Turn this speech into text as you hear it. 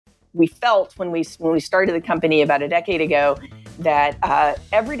we felt when we started the company about a decade ago that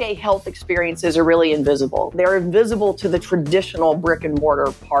everyday health experiences are really invisible. They're invisible to the traditional brick and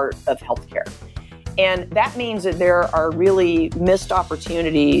mortar part of healthcare. And that means that there are really missed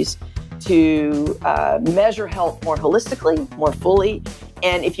opportunities to measure health more holistically, more fully,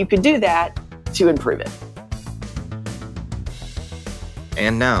 and if you could do that, to improve it.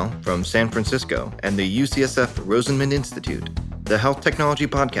 And now, from San Francisco and the UCSF Rosenman Institute, the Health Technology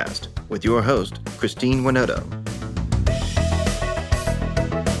Podcast with your host, Christine Winoto.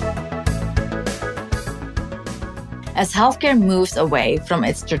 As healthcare moves away from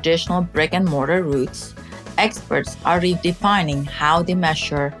its traditional brick-and-mortar roots, experts are redefining how they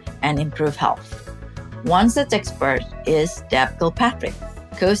measure and improve health. One such expert is Deb Kilpatrick,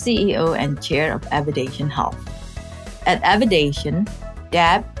 co-CEO and chair of Evidation Health. At Evidation,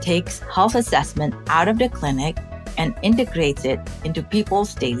 Deb takes health assessment out of the clinic and integrates it into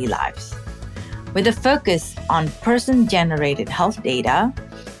people's daily lives. With a focus on person-generated health data,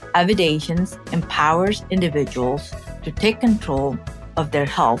 Evidation empowers individuals to take control of their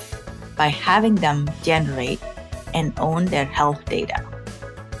health by having them generate and own their health data.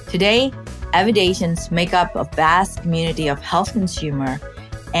 Today, Evidations make up a vast community of health consumer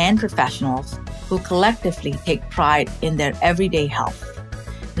and professionals who collectively take pride in their everyday health.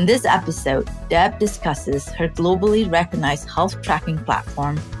 In this episode, Deb discusses her globally recognized health tracking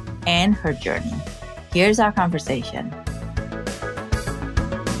platform and her journey. Here's our conversation.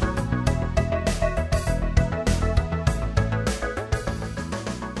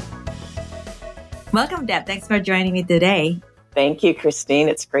 Welcome, Deb. Thanks for joining me today. Thank you, Christine.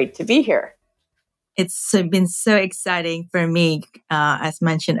 It's great to be here. It's been so exciting for me. As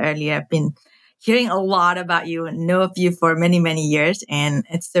mentioned earlier, I've been hearing a lot about you and know of you for many, many years. And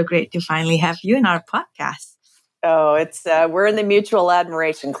it's so great to finally have you in our podcast. Oh, it's we're in the Mutual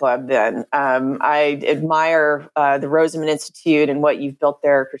Admiration Club then. I admire the Rosenman Institute and what you've built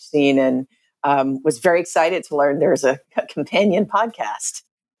there, Christine, and was very excited to learn there's a companion podcast.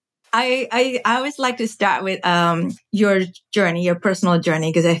 I always like to start with your journey, your personal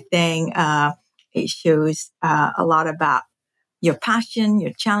journey, because I think it shows a lot about your passion,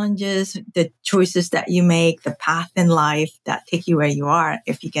 your challenges, the choices that you make, the path in life that take you where you are.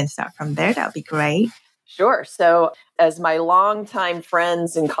 If you can start from there, that would be great. Sure. So as my longtime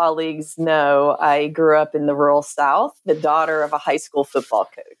friends and colleagues know, I grew up in the rural South, the daughter of a high school football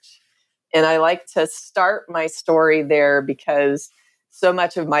coach. And I like to start my story there because so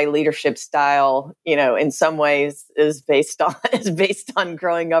much of my leadership style, in some ways is based on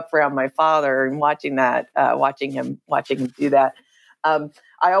growing up around my father and watching him do that.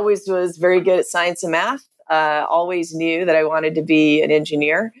 I always was very good at science and math. Always knew that I wanted to be an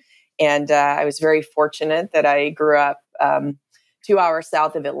engineer, and I was very fortunate that I grew up 2 hours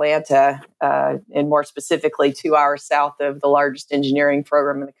south of Atlanta, and more specifically 2 hours south of the largest engineering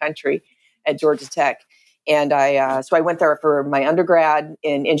program in the country at Georgia Tech. And so I went there for my undergrad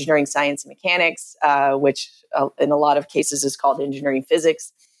in engineering science and mechanics, which in a lot of cases is called engineering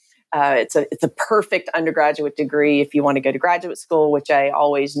physics. It's a perfect undergraduate degree if you want to go to graduate school, which I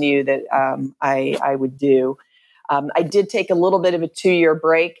always knew that I would do. I did take a little bit of a 2-year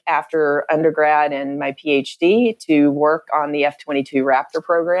break after undergrad and my PhD to work on the F-22 Raptor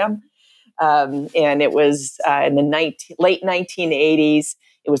program. And it was in the late 1980s.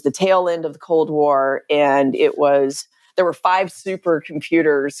 It was the tail end of the Cold War, and there were 5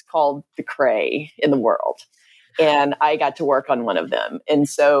 supercomputers called the Cray in the world, and I got to work on one of them. And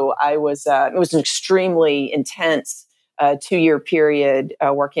so it was an extremely intense 2-year period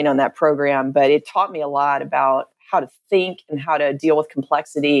working on that program, but it taught me a lot about how to think and how to deal with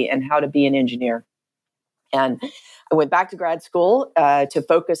complexity and how to be an engineer. And I went back to grad school to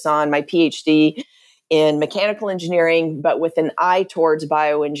focus on my PhD in mechanical engineering, but with an eye towards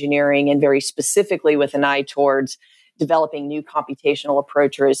bioengineering, and very specifically with an eye towards developing new computational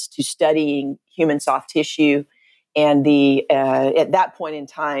approaches to studying human soft tissue. And at that point in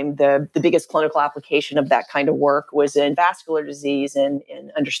time, the biggest clinical application of that kind of work was in vascular disease and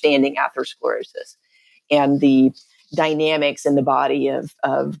understanding atherosclerosis and the dynamics in the body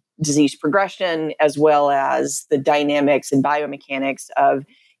of disease progression, as well as the dynamics and biomechanics of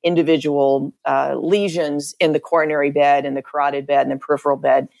individual lesions in the coronary bed and the carotid bed and the peripheral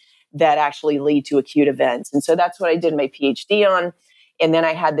bed that actually lead to acute events. And so that's what I did my PhD on. And then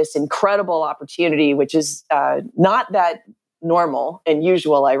I had this incredible opportunity, which is not that normal and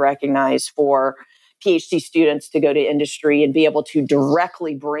usual, I recognize, for PhD students to go to industry and be able to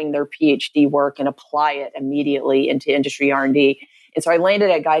directly bring their PhD work and apply it immediately into industry R&D. And so I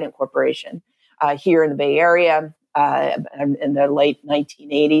landed at Guidant Corporation here in the Bay Area. in the late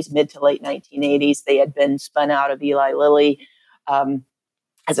 1980s, mid to late 1980s. They had been spun out of Eli Lilly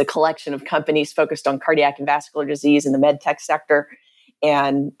as a collection of companies focused on cardiac and vascular disease in the med tech sector.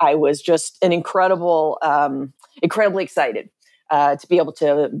 And I was just incredibly excited to be able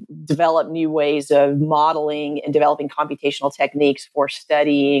to develop new ways of modeling and developing computational techniques for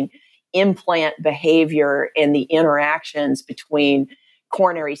studying implant behavior and the interactions between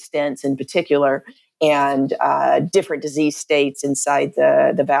coronary stents in particular and different disease states inside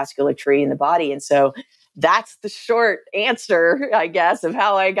the vascular tree in the body. And so that's the short answer, I guess, of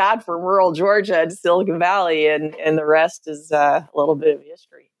how I got from rural Georgia to Silicon Valley. And the rest is a little bit of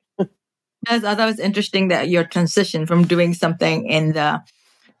history. I thought it was interesting that your transition from doing something in the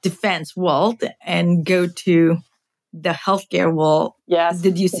defense world and go to the healthcare world. Yes.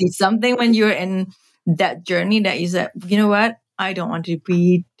 Did you see something when you were in that journey that you said, you know what, I don't want to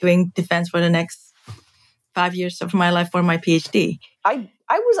be doing defense for the next 5 years of my life for my PhD? I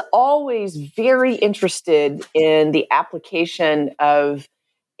was always very interested in the application of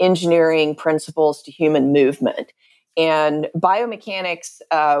engineering principles to human movement. And biomechanics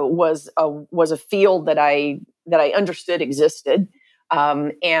was a field that I understood existed.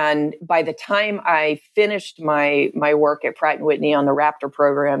 And by the time I finished my work at Pratt & Whitney on the Raptor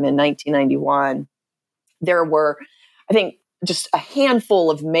program in 1991, there were, I think, just a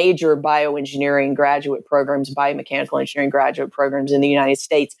handful of major bioengineering graduate programs, biomechanical engineering graduate programs in the United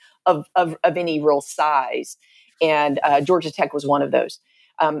States of any real size. And Georgia Tech was one of those.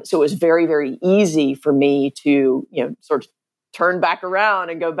 So it was very, very easy for me to, sort of turn back around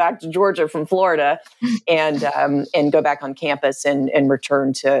and go back to Georgia from Florida and go back on campus and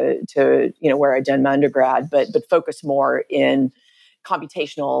return to where I'd done my undergrad, but focus more in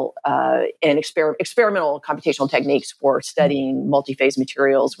computational and experimental computational techniques for studying multi-phase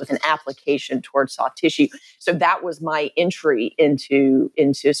materials with an application towards soft tissue. So that was my entry into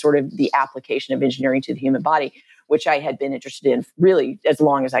sort of the application of engineering to the human body, which I had been interested in really as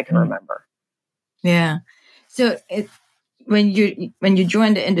long as I can remember. Yeah. So when you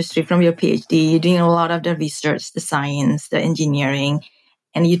joined the industry from your PhD, you're doing a lot of the research, the science, the engineering,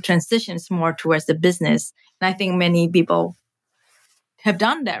 and you transitioned more towards the business. And I think many people have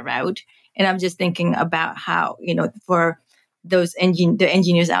done that route. And I'm just thinking about how, for those the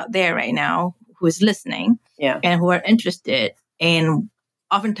engineers out there right now who is listening and who are interested. And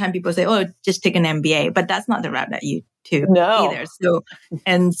oftentimes people say, oh, just take an MBA, but that's not the route that you took either.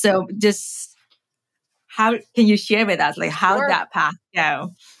 So just how can you share with us, like, how that path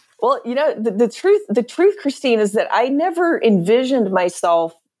go? Well, the truth, Christine, is that I never envisioned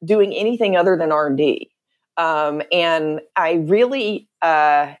myself doing anything other than R&D. And I really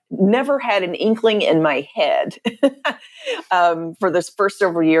never had an inkling in my head for this first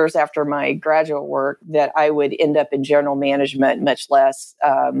several years after my graduate work that I would end up in general management, much less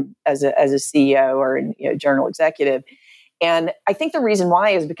as a CEO or general executive. And I think the reason why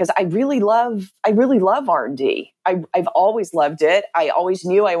is because I really love R&D. I've always loved it. I always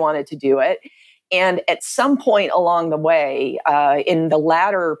knew I wanted to do it. And at some point along the way, in the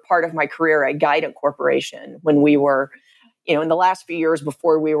latter part of my career at Guidant Corporation, when we were, in the last few years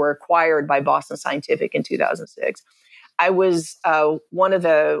before we were acquired by Boston Scientific in 2006, I was one of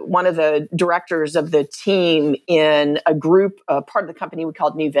the directors of the team in a group, part of the company we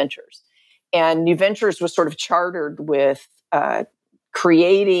called New Ventures. And New Ventures was sort of chartered with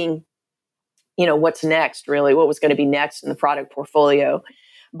creating, what's next, really, what was going to be next in the product portfolio,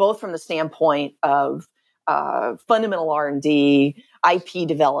 both from the standpoint of fundamental R&D, IP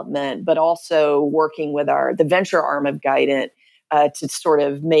development, but also working with the venture arm of Guidant to sort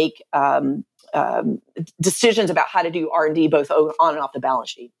of make decisions about how to do R&D both on and off the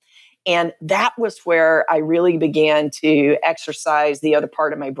balance sheet. And that was where I really began to exercise the other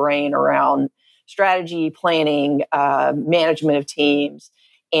part of my brain around strategy, planning, management of teams.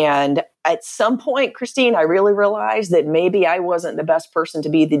 And at some point, Christine, I really realized that maybe I wasn't the best person to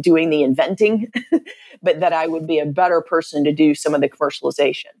be doing the inventing, but that I would be a better person to do some of the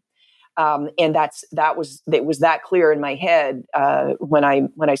commercialization. And it was that clear in my head when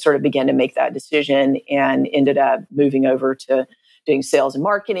I sort of began to make that decision and ended up moving over to doing sales and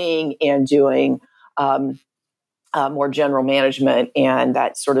marketing and doing more general management. And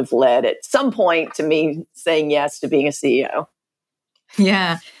that sort of led at some point to me saying yes to being a CEO.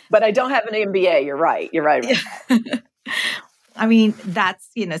 Yeah. But I don't have an MBA. You're right. I mean, that's,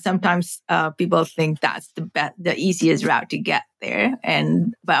 sometimes people think that's the easiest route to get there.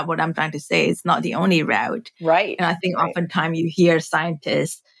 But what I'm trying to say is not the only route. Right. And I think oftentimes you hear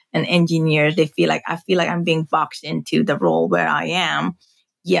scientists and engineers, I feel like I'm being boxed into the role where I am.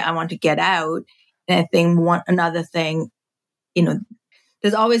 Yeah, I want to get out. And I think another thing,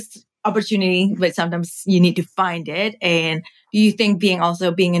 there's always opportunity, but sometimes you need to find it. And do you think being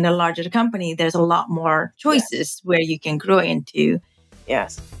in a larger company, there's a lot more choices where you can grow into?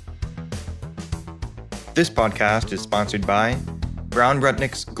 Yes. This podcast is sponsored by Brown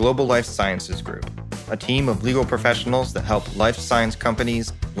Rudnick's Global Life Sciences Group, a team of legal professionals that help life science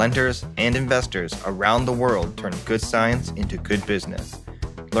companies, lenders, and investors around the world turn good science into good business.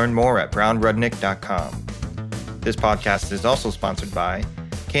 Learn more at brownrudnick.com. This podcast is also sponsored by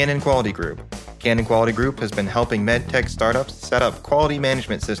Canon Quality Group. Canon Quality Group has been helping medtech startups set up quality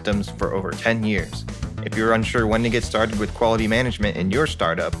management systems for over 10 years. If you're unsure when to get started with quality management in your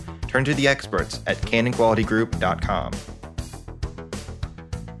startup, turn to the experts at canonqualitygroup.com.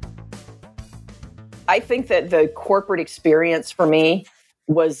 I think that the corporate experience for me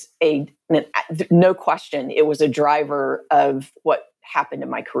was no question, it was a driver of what happened in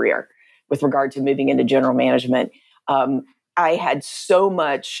my career with regard to moving into general management. I had so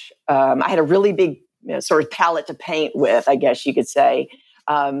much, I had a really big sort of palette to paint with, I guess you could say,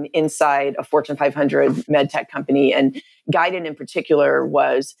 inside a Fortune 500 medtech company. And Guidant in particular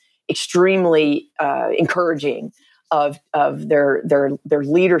was extremely encouraging of their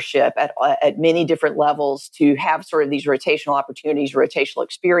leadership at many different levels to have sort of these rotational opportunities, rotational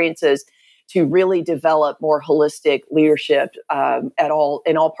experiences, to really develop more holistic leadership in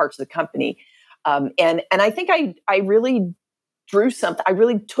all parts of the company. And I think I really drew something. I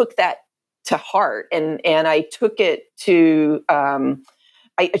really took that to heart, and I took it to.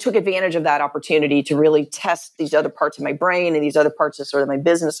 I took advantage of that opportunity to really test these other parts of my brain and these other parts of sort of my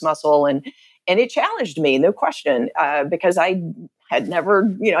business muscle, and it challenged me, no question, because I had never,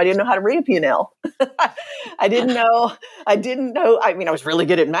 I didn't know how to read a P&L. I didn't know. I mean, I was really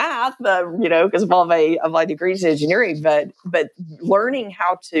good at math, because of all my degrees in engineering. But learning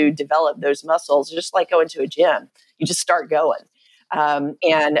how to develop those muscles, just like going to a gym, you just start going, and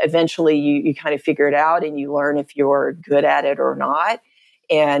eventually you kind of figure it out, and you learn if you're good at it or not.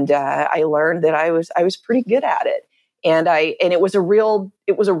 And I learned that I was pretty good at it. And it was a real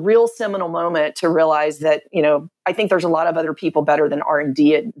seminal moment to realize that, I think there's a lot of other people better than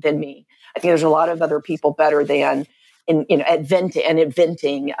R&D than me. I think there's a lot of other people better than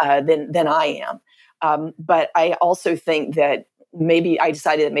inventing than I am. But I also think that I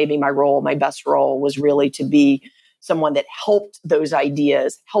decided that maybe my best role was really to be someone that helped those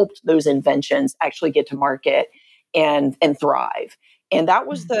ideas, helped those inventions actually get to market and thrive. And that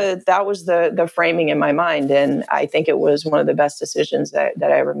was the framing in my mind. And I think it was one of the best decisions that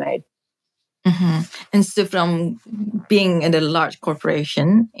I ever made. Mm-hmm. And so from being in a large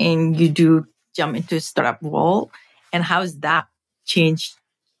corporation and you do jump into a startup role, and how has that changed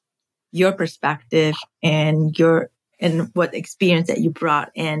your perspective and what experience that you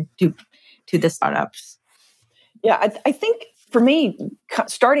brought in to the startups? Yeah, I think for me,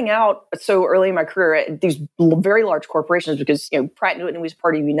 starting out so early in my career at these very large corporations, because Pratt & Whitney was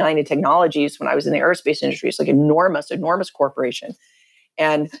part of United Technologies when I was in the aerospace industry. It's like enormous corporation,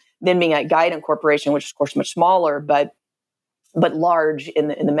 and then being at Guidant Corporation, which is of course much smaller, but large in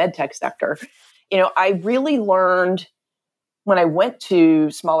the med tech sector. I really learned when I went to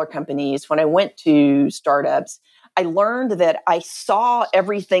smaller companies, when I went to startups. I learned that I saw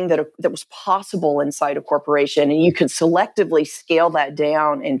everything that was possible inside a corporation, and you could selectively scale that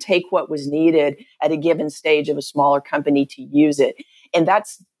down and take what was needed at a given stage of a smaller company to use it. And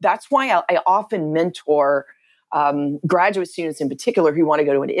that's why I often mentor graduate students in particular who want to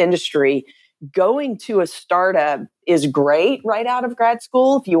go to an industry. Going to a startup is great right out of grad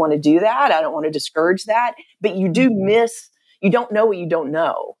school if you want to do that. I don't want to discourage that, but you don't know what you don't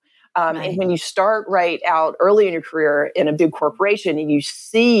know. Right. And when you start right out early in your career in a big corporation and you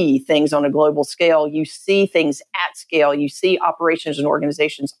see things on a global scale, you see things at scale, you see operations and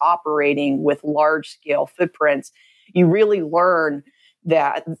organizations operating with large scale footprints, you really learn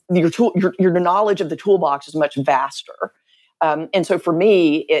that your knowledge of the toolbox is much vaster. And so for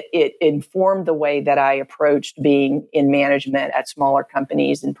me, it informed the way that I approached being in management at smaller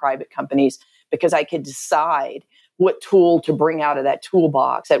companies and private companies, because I could decide what tool to bring out of that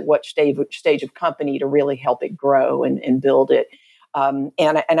toolbox at what stage of company to really help it grow and build it. And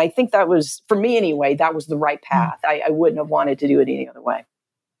I think that was, for me anyway, that was the right path. I wouldn't have wanted to do it any other way.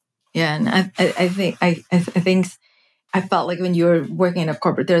 Yeah, and I think I felt like when you're working in a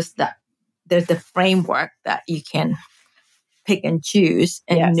corporate, there's the framework that you can pick and choose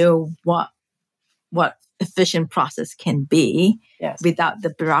and know what efficient process can be without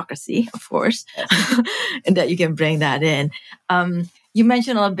the bureaucracy, of course, and that you can bring that in. You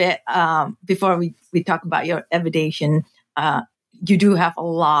mentioned a little bit before we talk about your evidation. You do have a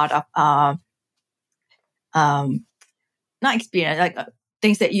lot of not experience, like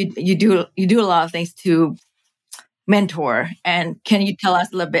things that you do a lot of things to mentor. And can you tell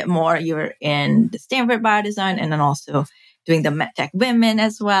us a little bit more? You're in the Stanford Biodesign and then also doing the MedTech Women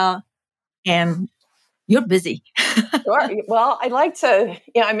as well. And you're busy. Sure. Well,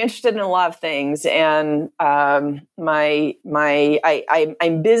 I'm interested in a lot of things, and I'm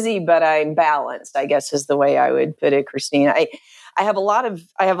busy, but I'm balanced, I guess is the way I would put it, Christine. I have a lot of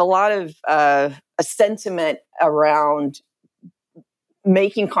a sentiment around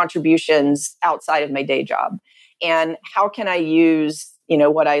making contributions outside of my day job, and how can I use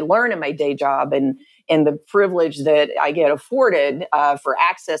what I learn in my day job and the privilege that I get afforded for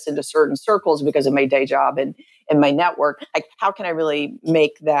access into certain circles because of my day job and my network. Like, how can I really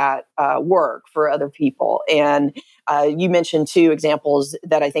make that work for other people? And you mentioned two examples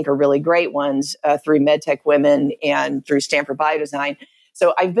that I think are really great ones through MedTech Women and through Stanford Biodesign.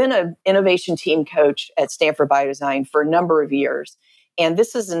 So I've been an innovation team coach at Stanford Biodesign for a number of years. And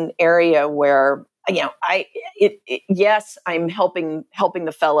this is an area where, yes, I'm helping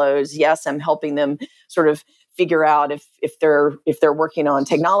the fellows. Yes, I'm helping them sort of figure out if they're working on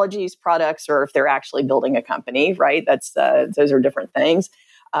technologies, products, or if they're actually building a company. Right? Those are different things.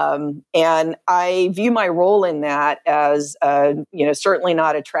 And I view my role in that as certainly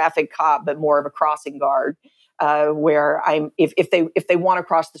not a traffic cop, but more of a crossing guard. Where if they want to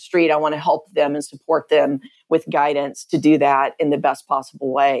cross the street, I want to help them and support them with guidance to do that in the best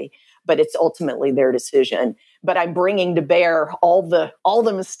possible way. But it's ultimately their decision. But I'm bringing to bear all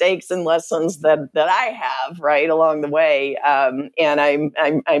the mistakes and lessons that I have right along the way, and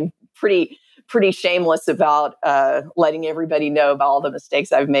I'm pretty shameless about letting everybody know about all the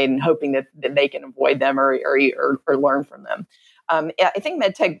mistakes I've made and hoping that they can avoid them or learn from them. I think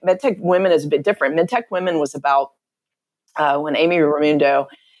MedTech Women is a bit different. MedTech Women was about when Amy Ramundo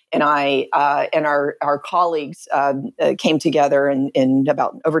and I and our colleagues came together in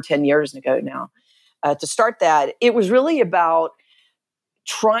about over 10 years ago now to start that. It was really about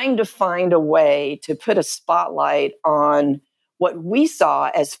trying to find a way to put a spotlight on what we saw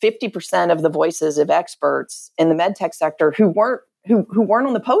as 50% of the voices of experts in the medtech sector who weren't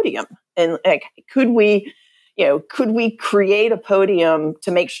on the podium. And could we create a podium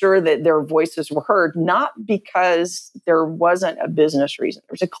to make sure that their voices were heard, not because there wasn't a business reason.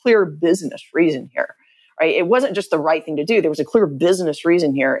 There was a clear business reason here, right? It wasn't just the right thing to do. There was a clear business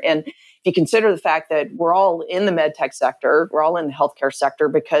reason here. And if you consider the fact that we're all in the medtech sector, we're all in the healthcare sector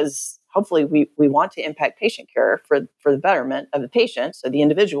because hopefully we want to impact patient care for the betterment of the patients, so the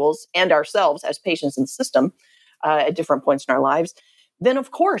individuals and ourselves as patients in the system at different points in our lives, then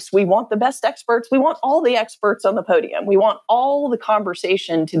of course we want the best experts. We want all the experts on the podium. We want all the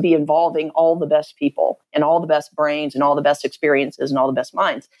conversation to be involving all the best people and all the best brains and all the best experiences and all the best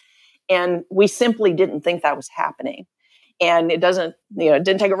minds. And we simply didn't think that was happening. And it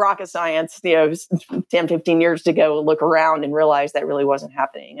didn't take a rocket science, 10, 15 years to go look around and realize that really wasn't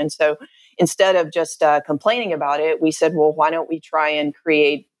happening. And so instead of just complaining about it, we said, well, why don't we try and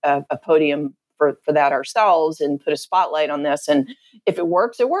create a podium for that ourselves and put a spotlight on this. And if it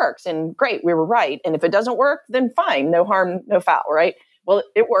works, it works. And great, we were right. And if it doesn't work, then fine, no harm, no foul, right? Well,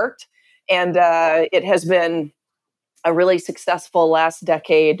 it worked. And it has been a really successful last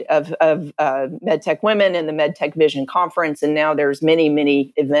decade of MedTech Women and the MedTech Vision Conference. And now there's many,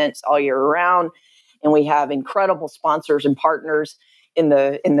 many events all year round. And we have incredible sponsors and partners in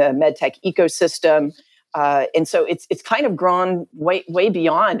the MedTech ecosystem. And so it's kind of grown way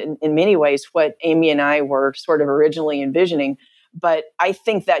beyond in many ways what Amy and I were sort of originally envisioning. But I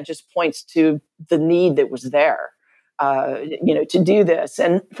think that just points to the need that was there, to do this.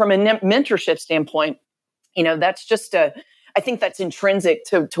 And from a mentorship standpoint, that's just I think that's intrinsic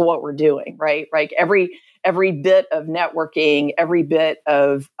to what we're doing, right? Like every bit of networking, every bit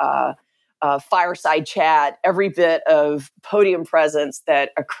of fireside chat, every bit of podium presence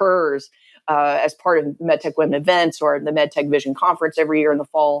that occurs as part of MedTech Women events or the MedTech Vision Conference every year in the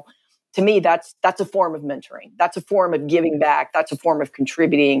fall. To me, that's a form of mentoring. That's a form of giving back. That's a form of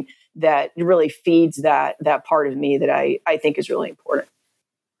contributing that really feeds that part of me that I think is really important.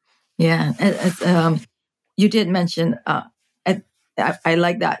 Yeah. You did mention, I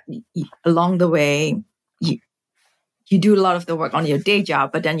like that along the way, you do a lot of the work on your day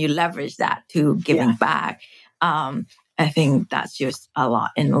job, but then you leverage that to giving back. I think that's just a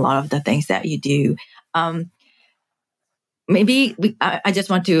lot in a lot of the things that you do. I just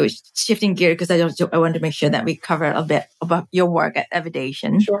want to shifting gear because I want to make sure that we cover a bit about your work at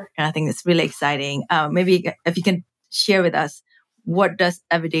Evidation. Sure. And I think it's really exciting. Maybe if you can share with us, what does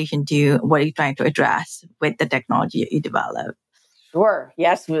Evidation do? What are you trying to address with the technology you develop? Sure.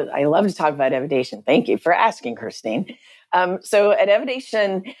 Yes, I love to talk about Evidation. Thank you for asking, Christine. So at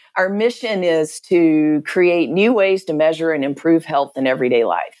Evidation, our mission is to create new ways to measure and improve health in everyday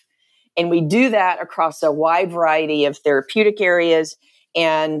life. And we do that across a wide variety of therapeutic areas.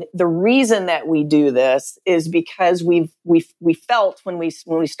 And the reason that we do this is because we felt when we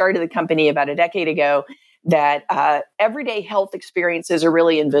started the company about a decade ago that everyday health experiences are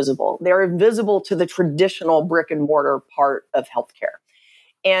really invisible. They're invisible to the traditional brick and mortar part of healthcare.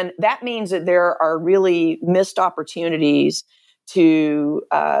 And that means that there are really missed opportunities to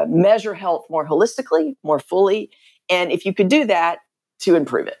measure health more holistically, more fully. And if you could do that, to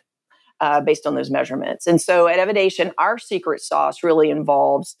improve it based on those measurements. And so at Evidation, our secret sauce really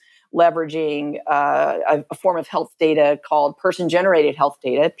involves leveraging a form of health data called person-generated health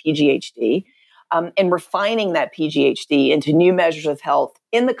data, PGHD, and refining that PGHD into new measures of health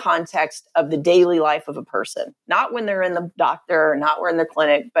in the context of the daily life of a person, not when they're in the doctor, not when they're in the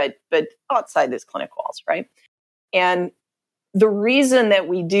clinic, but outside those clinic walls, right? And the reason that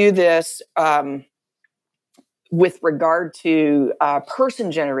we do this with regard to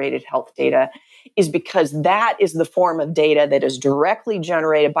person-generated health data is because that is the form of data that is directly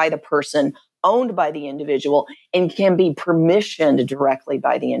generated by the person, owned by the individual, and can be permissioned directly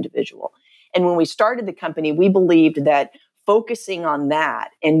by the individual. And when we started the company, we believed that focusing on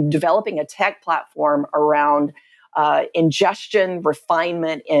that and developing a tech platform around ingestion,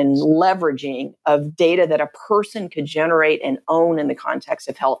 refinement, and leveraging of data that a person could generate and own in the context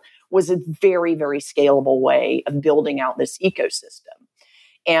of health was a very, very scalable way of building out this ecosystem.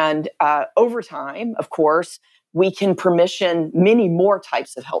 And over time, of course, we can permission many more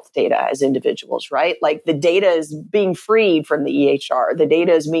types of health data as individuals, right? Like the data is being freed from the EHR. The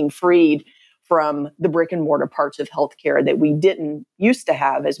data is being freed from the brick and mortar parts of healthcare that we didn't used to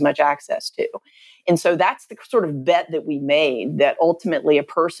have as much access to. And so that's the sort of bet that we made, that ultimately a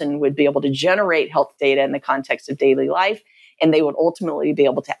person would be able to generate health data in the context of daily life, and they would ultimately be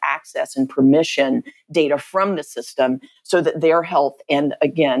able to access and permission data from the system so that their health and,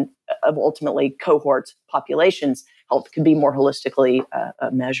 again, of ultimately cohorts, populations' health could be more holistically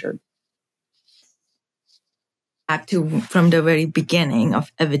measured. Back to from the very beginning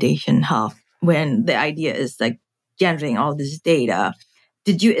of Evidation Health, when the idea is like generating all this data,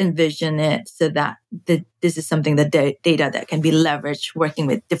 did you envision it so that this is something that data that can be leveraged working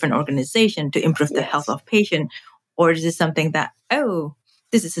with different organizations to improve the health of patient? Or is this something that,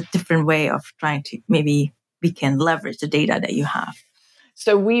 this is a different way of trying to, maybe we can leverage the data that you have?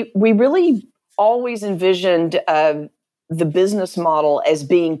 So we really always envisioned the business model as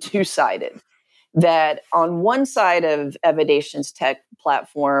being two-sided. That on one side of Evidation's tech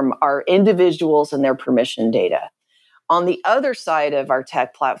platform are individuals and their permission data. On the other side of our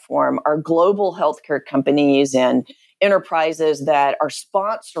tech platform are global healthcare companies and enterprises that are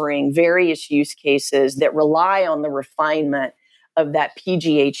sponsoring various use cases that rely on the refinement of that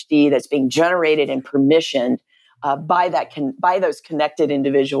PGHD that's being generated and permissioned by those connected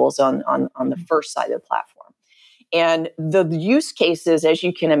individuals on the first side of the platform. And the use cases, as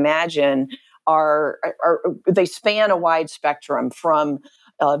you can imagine, they span a wide spectrum from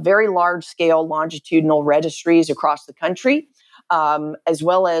very large scale longitudinal registries across the country, as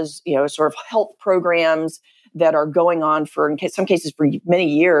well as sort of health programs that are going on for, in some cases, for many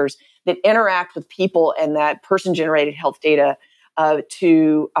years, that interact with people and that person-generated health data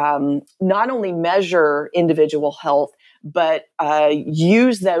to not only measure individual health, but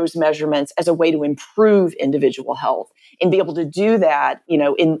use those measurements as a way to improve individual health and be able to do that,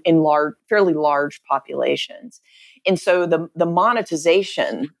 in fairly large populations. And so the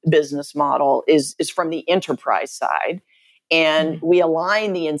monetization business model is from the enterprise side. And we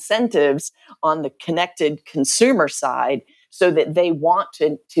align the incentives on the connected consumer side so that they want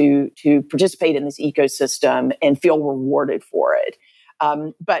to participate in this ecosystem and feel rewarded for it.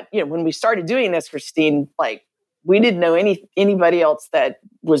 But when we started doing this, Christine, we didn't know anybody else that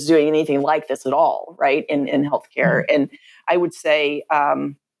was doing anything like this at all, right, in healthcare. And I would say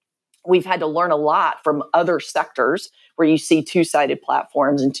we've had to learn a lot from other sectors where you see two-sided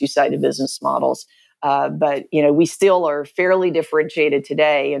platforms and two-sided business models. But we still are fairly differentiated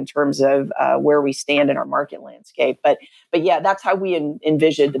today in terms of where we stand in our market landscape. But yeah, that's how we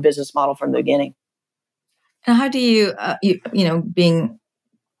envisioned the business model from the beginning. And how do you, being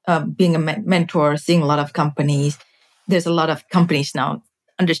a mentor, seeing a lot of companies, there's a lot of companies now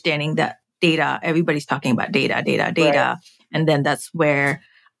understanding that data, everybody's talking about data. Right. And then that's where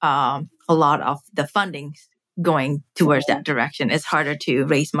a lot of the funding's going towards that direction. It's harder to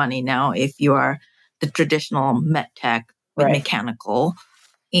raise money now if you are the traditional med tech with mechanical.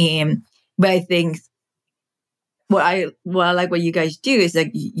 But I think what I like what you guys do is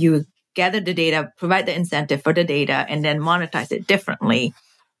like you gather the data, provide the incentive for the data, and then monetize it differently.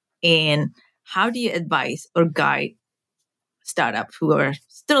 And how do you advise or guide startups who are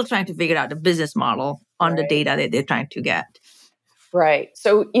still trying to figure out the business model on the data that they're trying to get? Right.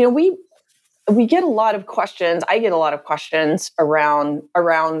 So, we get a lot of questions. I get a lot of questions around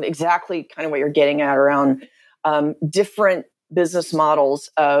exactly kind of what you're getting at around different business models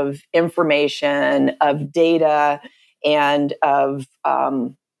of information, of data, and of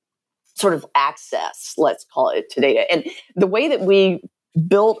sort of access, let's call it, to data. And the way that we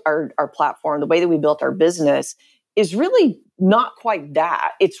built our platform, the way that we built our business is really not quite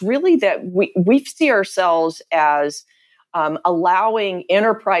that. It's really that we see ourselves as allowing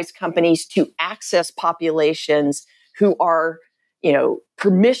enterprise companies to access populations who are,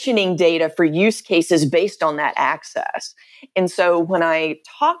 permissioning data for use cases based on that access. And so when I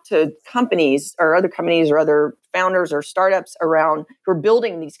talk to companies or other founders or startups around who are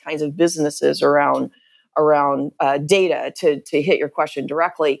building these kinds of businesses around data, to hit your question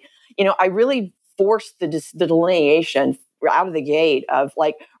directly, I really force the delineation out of the gate of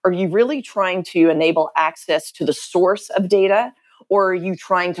like, are you really trying to enable access to the source of data, or are you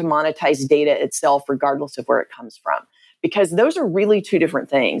trying to monetize data itself regardless of where it comes from? Because those are really two different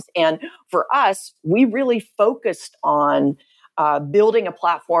things. And for us, we really focused on building a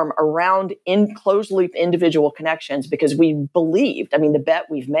platform around closed loop individual connections because we believed, the bet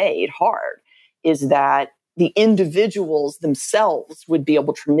we've made hard is that the individuals themselves would be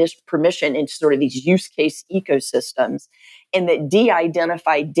able to permission into sort of these use case ecosystems, and that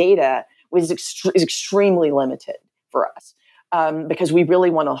de-identified data is extremely limited for us. Because we really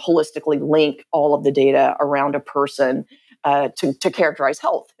want to holistically link all of the data around a person to characterize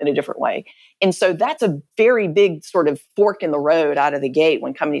health in a different way. And so that's a very big sort of fork in the road out of the gate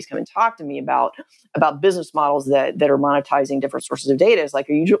when companies come and talk to me about business models that are monetizing different sources of data. It's like,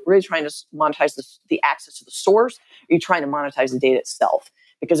 are you really trying to monetize the access to the source? Or are you trying to monetize the data itself?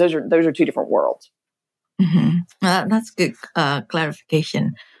 Because those are two different worlds. Mm-hmm. That's good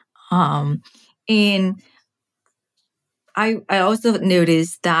clarification. And I also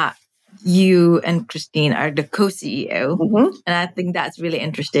noticed that you and Christine are the co-CEO. Mm-hmm. And I think that's really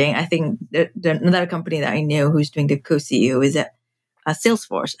interesting. I think another company that I know who's doing the co-CEO is at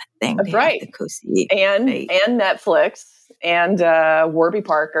Salesforce, I think. That's right. The co-CEO. And Netflix and Warby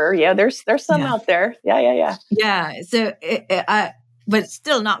Parker. Yeah, there's some out there. Yeah. Yeah. So, but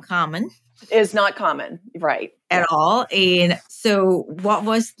still not common. Is not common, right? At all. And so what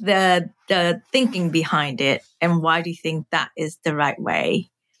was the thinking behind it, and why do you think that is the right way?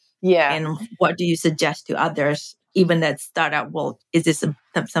 Yeah. And what do you suggest to others, even that startup world? Is this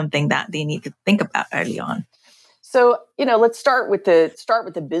something that they need to think about early on? So, let's start with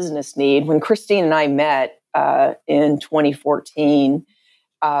the business need. When Christine and I met in 2014,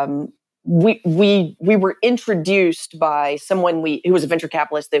 we were introduced by someone who was a venture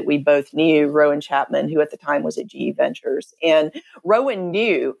capitalist that we both knew, Rowan Chapman, who at the time was at GE Ventures. And Rowan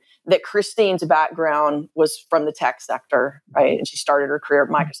knew that Christine's background was from the tech sector, right? And she started her career at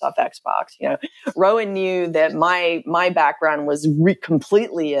Microsoft Xbox. Rowan knew that my background was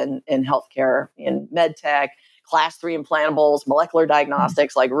completely in healthcare, in med tech, class 3 implantables, molecular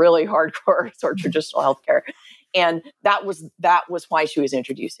diagnostics, like really hardcore sort of traditional healthcare. And that was why she was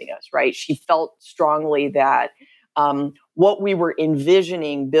introducing us, right? She felt strongly that what we were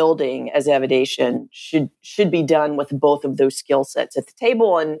envisioning building as Evidation should be done with both of those skill sets at the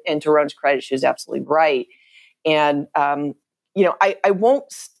table. And to Rowan's credit, she was absolutely right. And I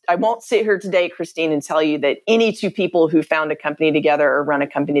won't sit here today, Christine, and tell you that any two people who found a company together or run a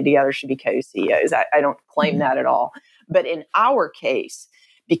company together should be co-CEOs. I don't claim that at all. But in our case,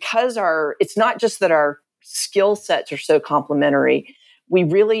 because it's not just that our skill sets are so complementary, we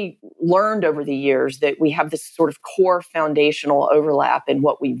really learned over the years that we have this sort of core foundational overlap in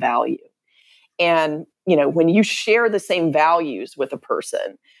what we value. And, when you share the same values with a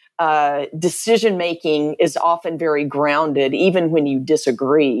person, decision-making is often very grounded, even when you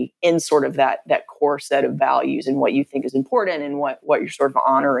disagree, in sort of that core set of values and what you think is important and what you're sort of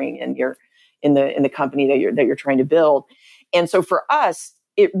honoring in the company that you're trying to build. And so for us,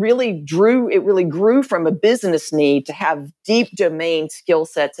 it really grew from a business need to have deep domain skill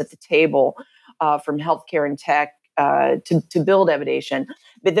sets at the table from healthcare and tech to build Evidation.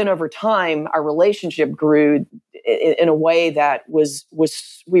 But then over time, our relationship grew in a way that was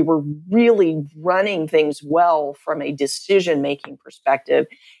we were really running things well from a decision-making perspective,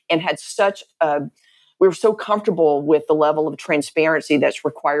 and had we were so comfortable with the level of transparency that's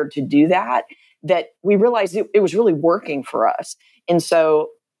required to do that we realized it was really working for us. And so,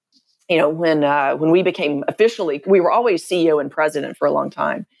 when we became officially, we were always CEO and president for a long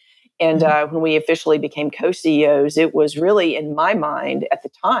time. And when we officially became co-CEOs, it was really, in my mind at the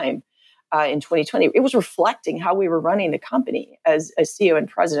time, in 2020, it was reflecting how we were running the company as CEO and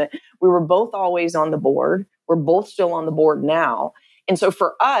president. We were both always on the board. We're both still on the board now. And so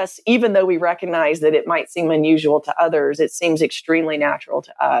for us, even though we recognize that it might seem unusual to others, it seems extremely natural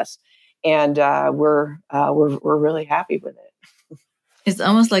to us. And we're really happy with it. It's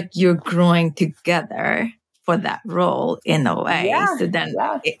almost like you're growing together for that role in a way. Yeah, so then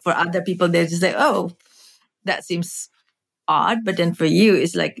for other people, they just say, oh, that seems odd. But then for you,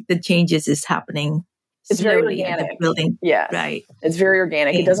 it's like the changes is happening it's slowly. Very organic. And building. Yeah, right. It's very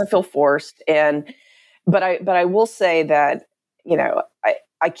organic. Yeah. It doesn't feel forced. But I will say that,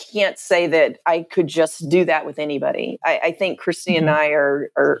 I can't say that I could just do that with anybody. I think Christy and I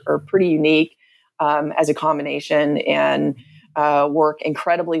are pretty unique as a combination and work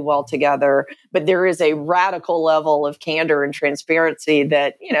incredibly well together. But there is a radical level of candor and transparency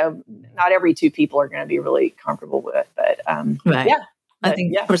that, not every two people are going to be really comfortable with. But right. Yeah. I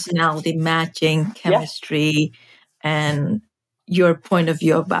think personality matching, chemistry, and your point of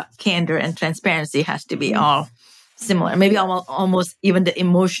view about candor and transparency has to be all similar. Maybe almost even the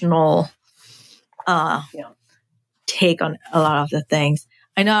emotional take on a lot of the things.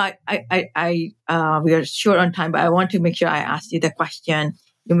 I know we are short on time, but I want to make sure I ask you the question.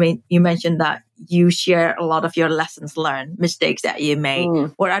 You mentioned that you share a lot of your lessons learned, mistakes that you made.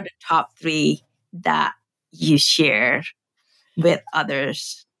 What are the top 3 that you share with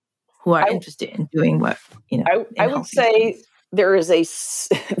others who are interested in doing what, I would say there is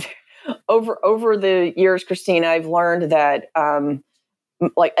over the years, Christine, I've learned that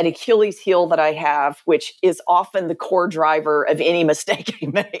like an Achilles heel that I have, which is often the core driver of any mistake I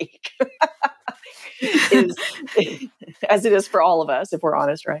make, is, as it is for all of us, if we're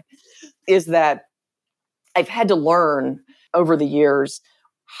honest, right, is that I've had to learn over the years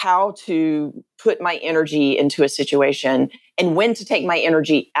how to put my energy into a situation and when to take my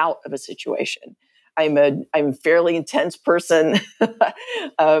energy out of a situation. I'm a fairly intense person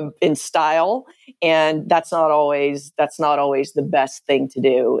in style, and that's not always the best thing to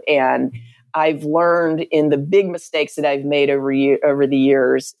do. And I've learned in the big mistakes that I've made over the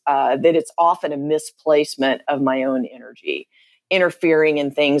years that it's often a misplacement of my own energy, interfering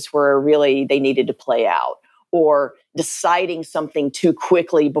in things where really they needed to play out, or deciding something too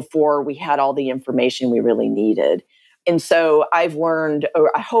quickly before we had all the information we really needed. And so I've learned,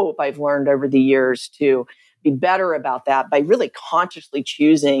 or I hope I've learned over the years to be better about that by really consciously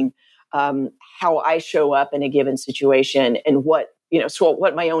choosing how I show up in a given situation and what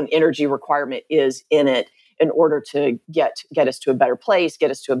my own energy requirement is in it in order to get us to a better place,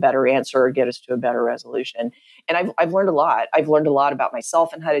 get us to a better answer, get us to a better resolution. And I've learned a lot. I've learned a lot about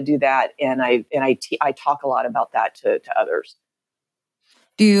myself and how to do that. And I talk a lot about that to others.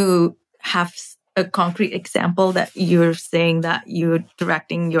 Do you have a concrete example that you're saying that you're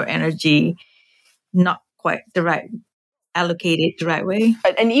directing your energy not quite allocated the right way?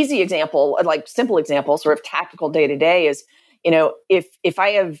 An easy example, like simple example, sort of tactical day to day is, if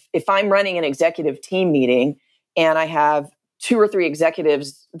I'm running an executive team meeting and I have 2 or 3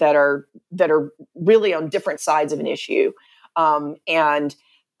 executives that are really on different sides of an issue, and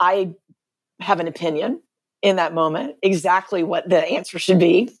I have an opinion in that moment, exactly what the answer should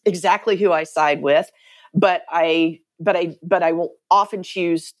be, exactly who I side with, but I will often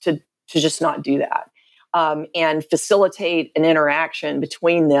choose to just not do that, and facilitate an interaction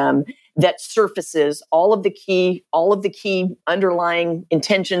between them that surfaces all of the key underlying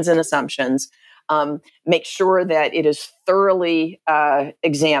intentions and assumptions. Make sure that it is thoroughly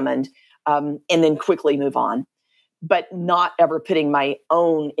examined, and then quickly move on, but not ever putting my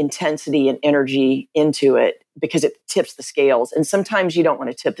own intensity and energy into it because it tips the scales. And sometimes you don't want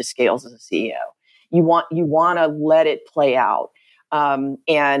to tip the scales as a CEO. You want to let it play out. And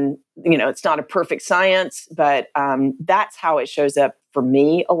it's not a perfect science, but that's how it shows up for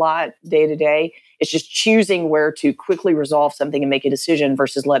me a lot day to day. It's just choosing where to quickly resolve something and make a decision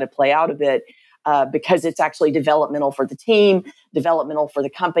versus let it play out a bit, because it's actually developmental for the team, developmental for the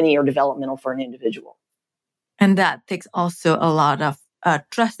company, or developmental for an individual. And that takes also a lot of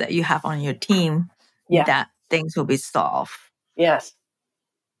trust that you have on your team that things will be solved. Yes.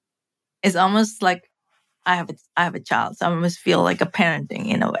 It's almost like I have a child, so I almost feel like a parenting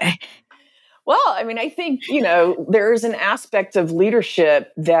in a way. Well, I mean, I think, there's an aspect of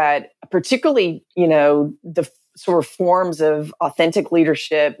leadership that particularly, the sort of forms of authentic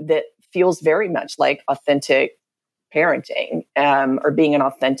leadership that feels very much like authentic parenting, or being an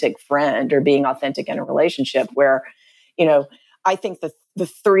authentic friend, or being authentic in a relationship where, I think the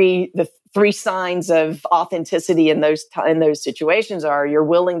three signs of authenticity in those situations are: you're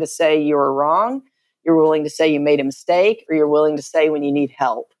willing to say you were wrong, you're willing to say you made a mistake, or you're willing to say when you need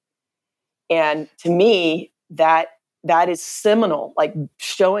help. And to me, that is seminal. Like,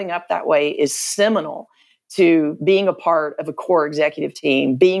 showing up that way is seminal to being a part of a core executive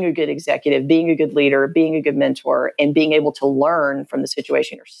team, being a good executive, being a good leader, being a good mentor, and being able to learn from the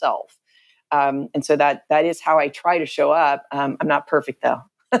situation yourself. And so that is how I try to show up. I'm not perfect, though.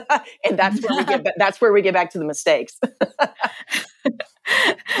 And that's where we get back to the mistakes.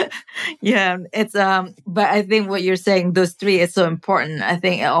 Yeah, it's but I think what you're saying, those three, is so important. I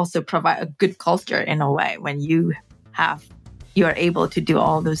think it also provides a good culture in a way when you are able to do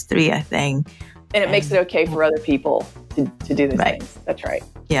all those three, I think. And it makes it okay for other people to do those things. That's right.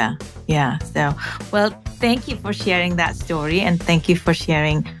 Yeah. So, well, thank you for sharing that story, and thank you for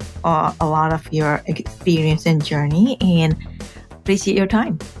sharing a lot of your experience and journey, and appreciate your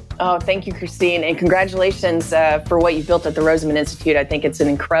time. Oh, thank you, Christine. And congratulations for what you've built at the Rosamond Institute. I think it's an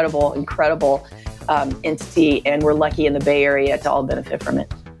incredible entity, and we're lucky in the Bay Area to all benefit from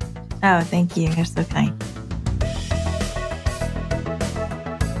it. Oh, thank you. You're so kind.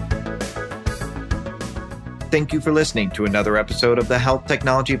 Thank you for listening to another episode of the Health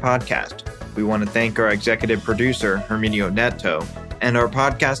Technology Podcast. We want to thank our executive producer, Herminio Neto, and our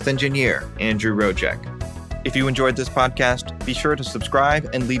podcast engineer, Andrew Rojek. If you enjoyed this podcast, be sure to subscribe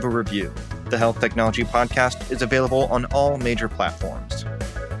and leave a review. The Health Technology Podcast is available on all major platforms.